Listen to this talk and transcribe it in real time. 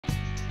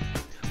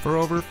For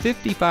over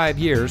 55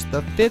 years,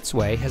 the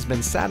Fitzway has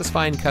been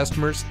satisfying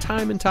customers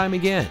time and time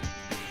again.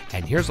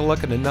 And here's a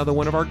look at another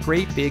one of our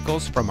great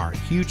vehicles from our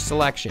huge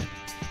selection.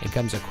 It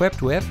comes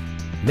equipped with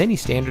many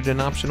standard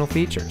and optional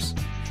features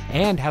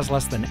and has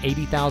less than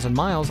 80,000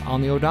 miles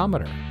on the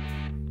odometer.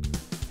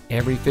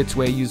 Every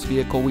Fitzway used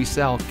vehicle we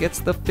sell gets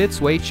the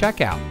Fitzway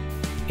checkout.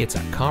 It's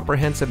a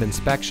comprehensive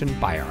inspection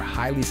by our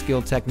highly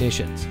skilled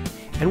technicians,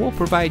 and we'll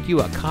provide you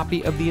a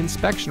copy of the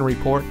inspection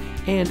report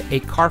and a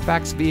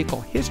Carfax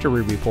vehicle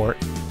history report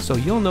so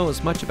you'll know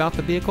as much about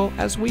the vehicle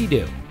as we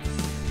do.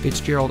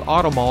 Fitzgerald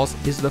Auto Malls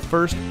is the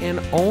first and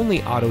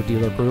only auto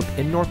dealer group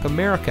in North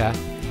America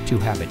to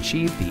have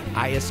achieved the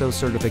ISO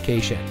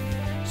certification,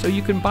 so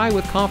you can buy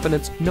with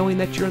confidence knowing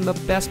that you're in the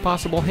best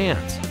possible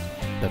hands.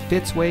 The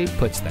Fitzway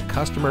puts the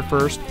customer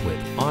first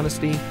with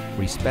honesty,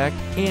 respect,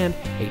 and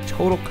a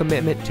total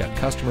commitment to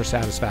customer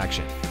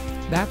satisfaction.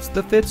 That's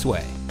the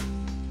Fitzway.